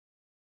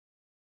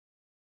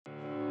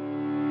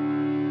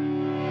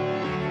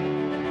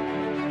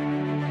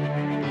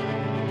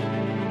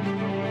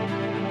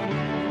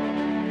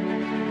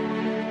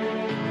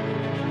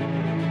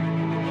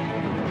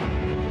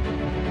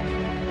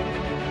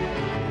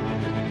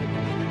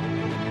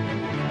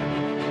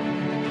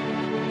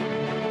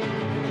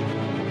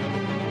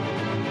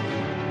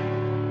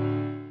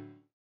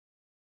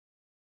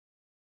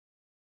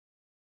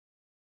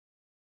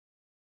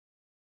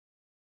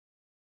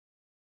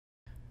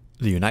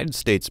The United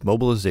States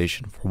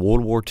mobilization for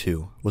World War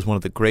II was one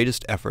of the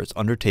greatest efforts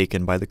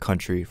undertaken by the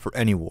country for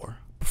any war,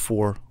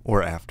 before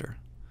or after.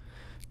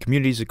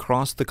 Communities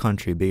across the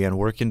country began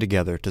working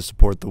together to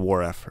support the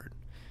war effort.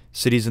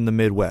 Cities in the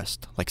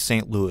Midwest, like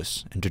St.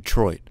 Louis and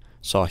Detroit,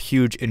 saw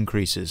huge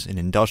increases in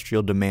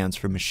industrial demands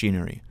for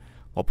machinery,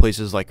 while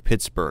places like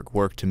Pittsburgh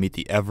worked to meet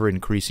the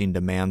ever-increasing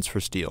demands for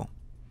steel.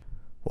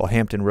 While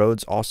Hampton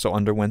Roads also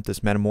underwent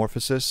this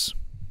metamorphosis,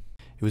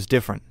 it was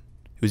different.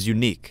 It was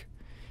unique.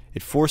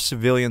 It forced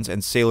civilians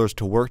and sailors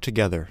to work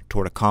together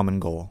toward a common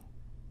goal.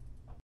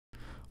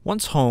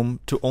 Once home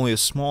to only a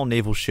small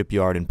naval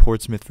shipyard in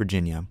Portsmouth,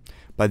 Virginia,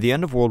 by the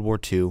end of World War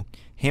II,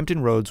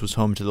 Hampton Roads was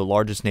home to the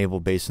largest naval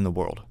base in the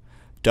world,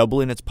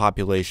 doubling its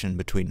population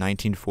between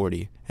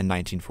 1940 and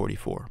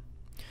 1944.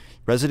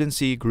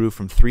 Residency grew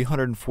from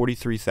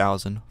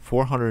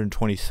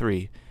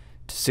 343,423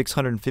 to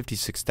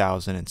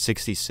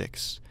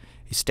 656,066,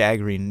 a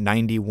staggering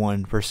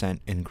 91%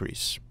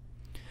 increase.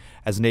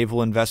 As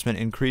naval investment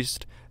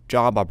increased,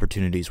 job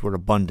opportunities were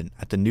abundant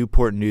at the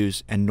Newport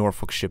News and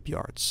Norfolk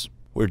shipyards,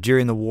 where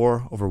during the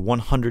war over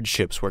 100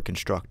 ships were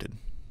constructed.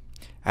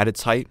 At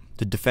its height,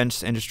 the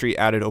defense industry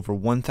added over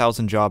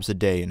 1,000 jobs a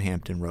day in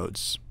Hampton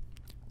Roads.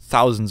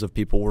 Thousands of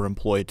people were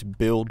employed to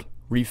build,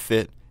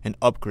 refit, and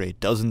upgrade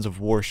dozens of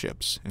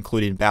warships,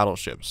 including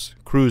battleships,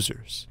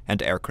 cruisers,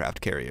 and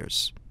aircraft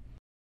carriers.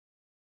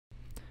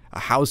 A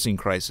housing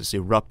crisis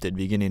erupted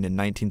beginning in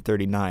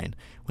 1939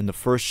 when the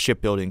first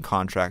shipbuilding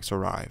contracts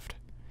arrived.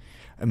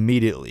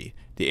 Immediately,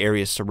 the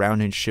areas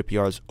surrounding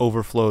shipyards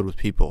overflowed with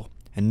people,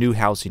 and new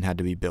housing had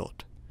to be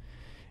built.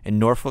 In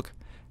Norfolk,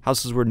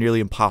 houses were nearly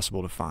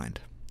impossible to find.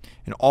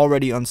 An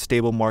already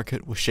unstable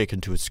market was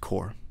shaken to its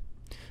core.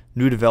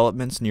 New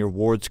developments near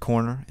Ward's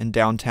Corner in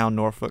downtown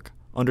Norfolk,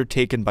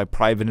 undertaken by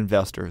private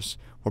investors,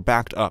 were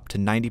backed up to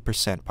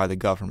 90% by the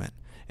government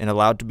and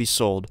allowed to be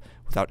sold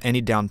without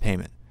any down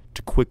payment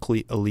to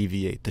quickly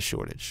alleviate the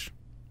shortage.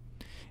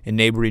 In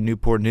neighboring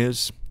Newport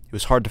News, it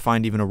was hard to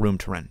find even a room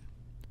to rent.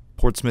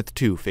 Portsmouth,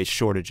 too, faced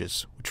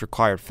shortages, which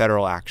required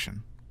federal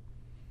action.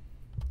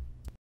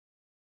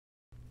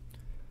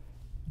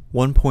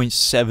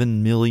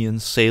 1.7 million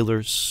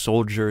sailors,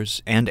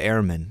 soldiers, and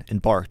airmen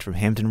embarked from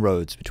Hampton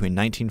Roads between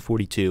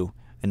 1942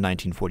 and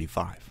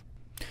 1945.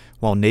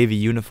 While Navy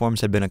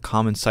uniforms had been a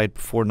common sight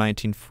before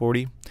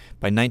 1940,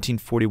 by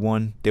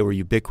 1941 they were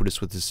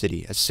ubiquitous with the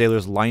city as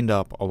sailors lined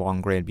up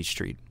along Granby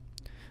Street.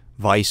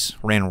 Vice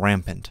ran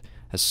rampant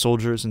as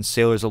soldiers and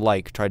sailors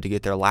alike tried to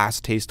get their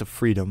last taste of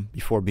freedom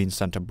before being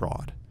sent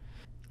abroad.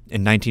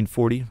 In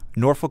 1940,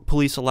 Norfolk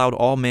police allowed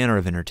all manner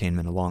of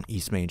entertainment along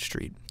East Main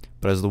Street,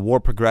 but as the war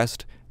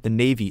progressed, the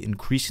Navy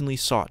increasingly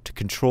sought to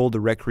control the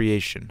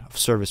recreation of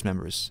service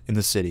members in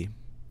the city.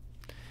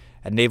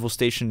 At Naval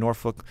Station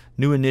Norfolk,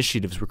 new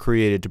initiatives were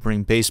created to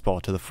bring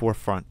baseball to the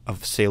forefront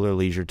of sailor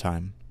leisure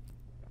time.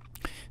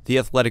 The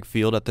athletic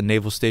field at the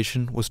naval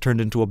station was turned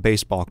into a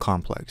baseball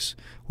complex,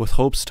 with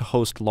hopes to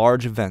host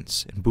large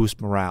events and boost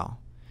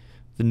morale.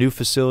 The new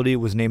facility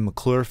was named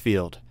McClure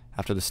Field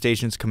after the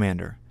station's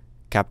commander,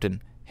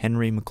 Captain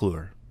Henry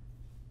McClure.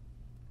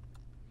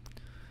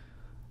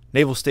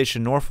 Naval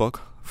Station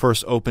Norfolk,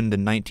 first opened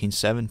in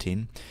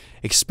 1917,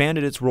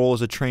 expanded its role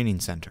as a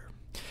training center,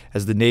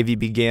 as the Navy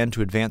began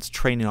to advance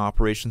training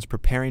operations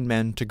preparing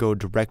men to go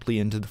directly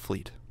into the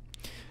fleet.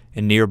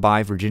 In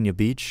nearby Virginia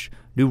Beach,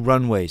 new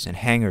runways and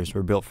hangars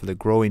were built for the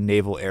growing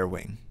Naval Air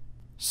Wing.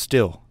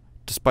 Still,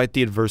 despite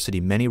the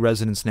adversity many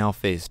residents now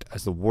faced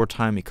as the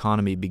wartime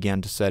economy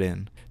began to set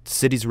in, the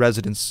city's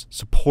residents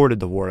supported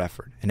the war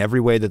effort in every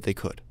way that they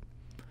could.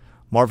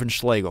 Marvin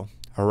Schlegel,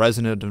 a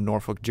resident of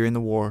Norfolk during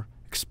the war,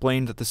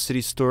 explained that the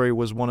city's story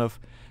was one of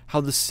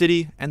how the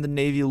city and the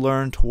Navy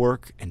learned to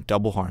work in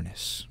double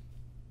harness.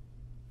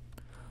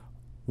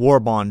 War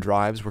bond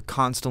drives were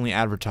constantly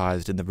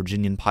advertised in the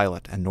Virginian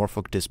Pilot and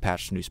Norfolk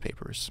Dispatch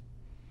newspapers.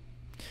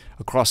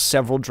 Across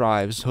several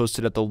drives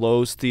hosted at the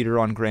Lowe's Theater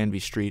on Granby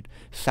Street,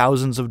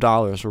 thousands of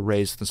dollars were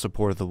raised in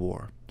support of the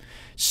war.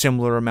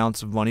 Similar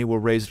amounts of money were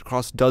raised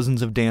across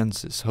dozens of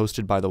dances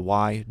hosted by the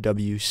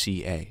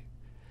YWCA.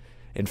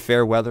 In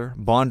fair weather,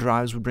 bond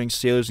drives would bring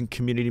sailors and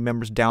community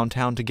members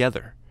downtown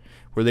together,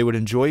 where they would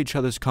enjoy each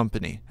other's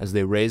company as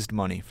they raised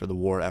money for the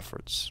war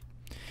efforts.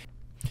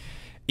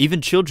 Even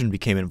children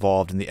became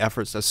involved in the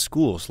efforts as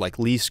schools like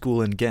Lee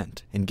School in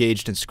Ghent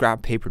engaged in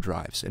scrap paper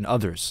drives, and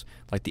others,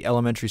 like the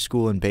elementary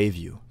school in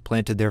Bayview,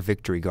 planted their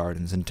victory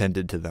gardens and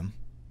tended to them.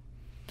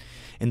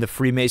 In the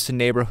Freemason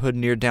neighborhood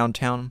near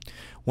downtown,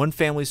 one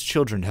family's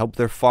children helped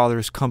their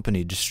father's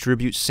company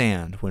distribute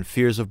sand when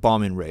fears of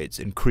bombing raids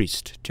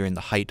increased during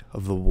the height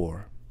of the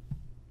war.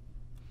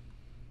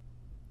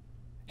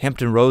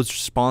 Hampton Roads'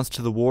 response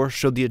to the war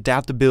showed the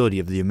adaptability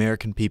of the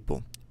American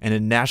people and a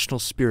national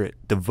spirit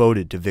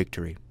devoted to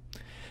victory.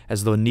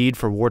 As the need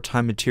for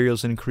wartime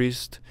materials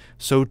increased,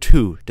 so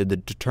too did the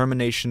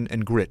determination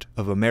and grit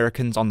of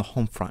Americans on the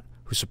home front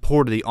who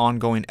supported the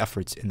ongoing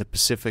efforts in the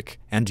Pacific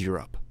and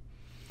Europe.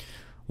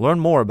 Learn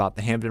more about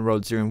the Hampton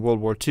Roads during World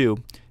War II,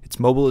 its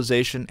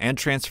mobilization and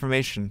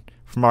transformation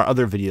from our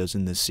other videos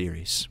in this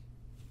series.